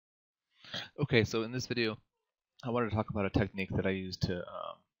Okay, so in this video, I wanted to talk about a technique that I use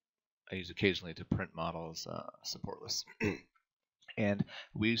occasionally to print models supportless. And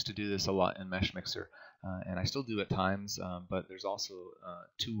we used to do this a lot in Mesh Mixer, and I still do at times, but there's also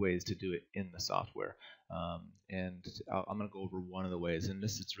two ways to do it in the software. And I'm going to go over one of the ways, and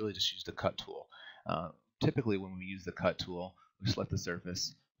this is really just use the cut tool. Typically when we use the cut tool, we select the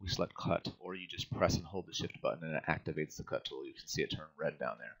surface, we select cut, or you just press and hold the shift button and it activates the cut tool. You can see it turn red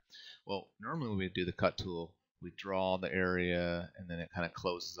down there. Well, normally when we do the cut tool, we draw the area and then it kind of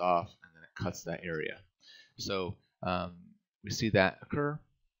closes off and then it cuts that area. So we see that occur,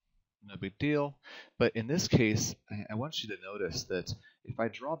 no big deal. But in this case, I want you to notice that if I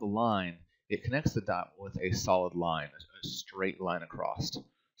draw the line, it connects the dot with a solid line, a straight line across.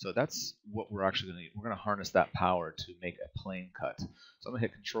 So that's what we're actually going to do. We're going to harness that power to make a plane cut. So I'm going to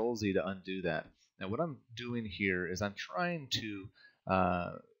hit Control Z to undo that. Now what I'm doing here is I'm trying to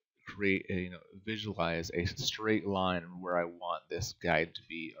visualize a straight line where I want this guide to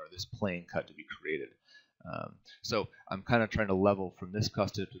be, or this plane cut to be created. So I'm kind of trying to level from this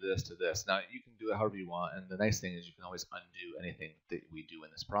custom to this to this. Now you can do it however you want, and the nice thing is you can always undo anything that we do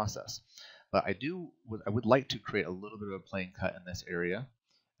in this process. But I would like to create a little bit of a plane cut in this area,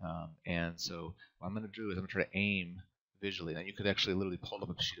 and so what I'm going to do is I'm going to try to aim visually. Now you could actually literally pull up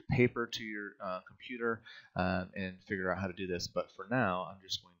a sheet of paper to your computer and figure out how to do this, but for now I'm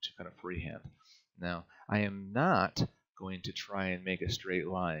just going to kind of freehand. Now I am not going to try and make a straight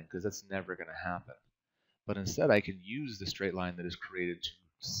line because that's never going to happen. But instead I can use the straight line that is created to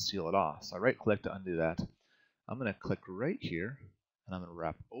seal it off. So I right click to undo that. I'm going to click right here and I'm going to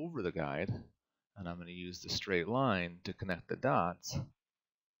wrap over the guide and I'm going to use the straight line to connect the dots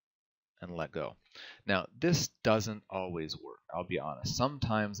and let go. Now this doesn't always work, I'll be honest.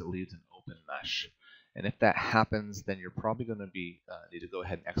 Sometimes it leaves an open mesh, and if that happens then you're probably going to need to go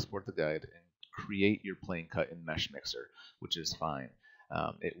ahead and export the guide and create your plane cut in Mesh Mixer, which is fine.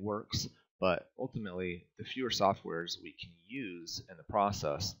 It works, but ultimately the fewer softwares we can use in the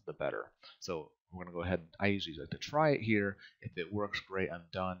process, the better. So we're going to go ahead, I usually like to try it here. If it works, great, I'm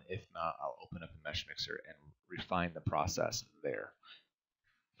done. If not, I'll open up a Mesh Mixer and refine the process there.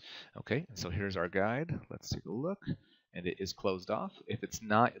 Okay, and so here's our guide. Let's take a look, and it is closed off. If it's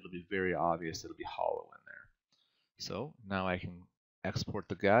not, it'll be very obvious. It'll be hollow in there. So now I can export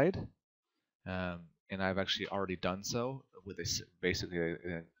the guide, and I've actually already done so with basically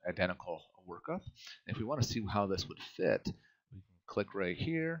an identical workup. And if we want to see how this would fit, we can click right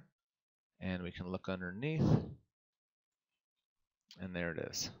here, and we can look underneath, and there it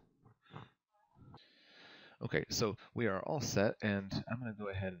is. Okay, so we are all set, and I'm going to go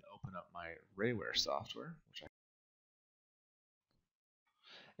ahead and open up my Rayware software.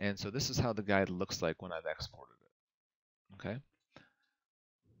 And so this is how the guide looks like when I've exported it. Okay.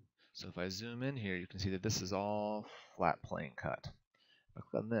 So if I zoom in here, you can see that this is all flat plane cut. If I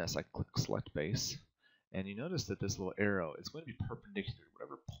click on this, I click Select Base, and you notice that this little arrow is going to be perpendicular to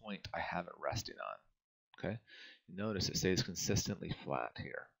whatever point I have it resting on. Okay. You notice it stays consistently flat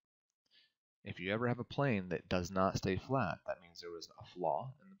here. If you ever have a plane that does not stay flat, that means there was a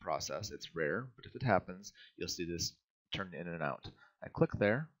flaw in the process. It's rare, but if it happens, you'll see this turn in and out. I click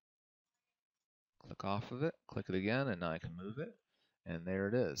there, click off of it, click it again, and now I can move it, and there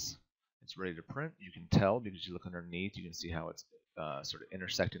it is. It's ready to print. You can tell because you look underneath, you can see how it's sort of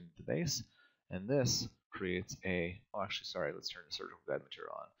intersecting the base, and this creates let's turn the surgical guide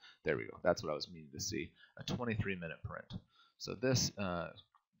material on. There we go. That's what I was meaning to see, a 23-minute print. So this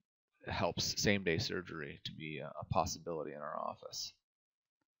helps same-day surgery to be a possibility in our office.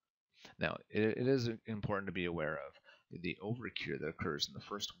 Now, it is important to be aware of the overcure that occurs in the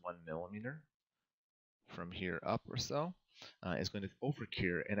first 1 millimeter from here up or so is going to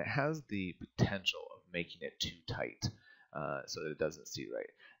overcure, and it has the potential of making it too tight so that it doesn't see right.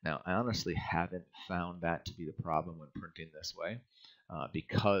 Now, I honestly haven't found that to be the problem when printing this way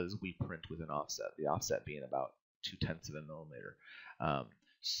because we print with an offset, the offset being about 0.2 of a millimeter.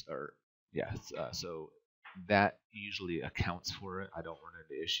 So that usually accounts for it. I don't run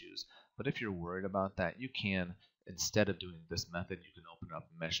into issues. But if you're worried about that, you can, instead of doing this method, you can open up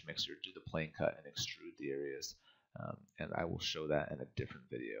Mesh Mixer, do the plane cut, and extrude the areas. And I will show that in a different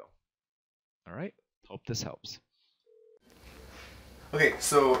video. All right, hope this helps. Okay,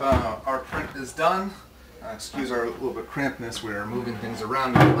 so our print is done. Excuse our little bit crampedness. We're moving things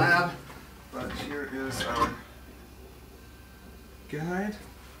around in the lab. But here is our guide.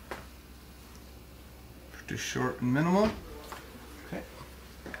 Pretty short and minimal. Okay.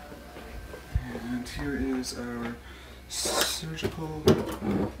 And here is our surgical.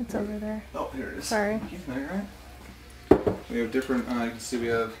 It's over there. Oh, here it is. Sorry. No, you're right. We have different, you can see we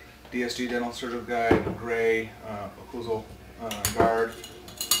have DSG Dental Assertive Guide, gray, occlusal guard,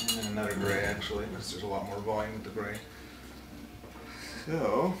 and then another gray actually, because there's a lot more volume with the gray.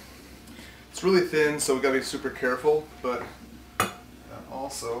 So, it's really thin, so we've got to be super careful, but that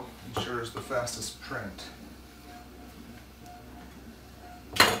also ensures the fastest print.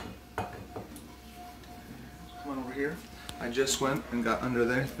 Come on over here. I just went and got under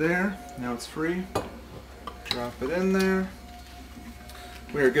there. Now it's free. Drop it in there.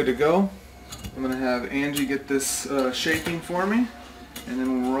 We are good to go. I'm going to have Angie get this shaking for me, and then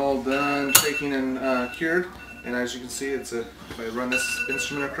when we're all done shaking and cured, and as you can see, if I run this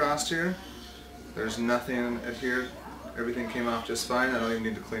instrument across here, there's nothing adhered. Everything came off just fine. I don't even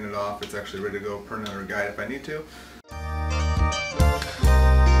need to clean it off. It's actually ready to go per another guide if I need to.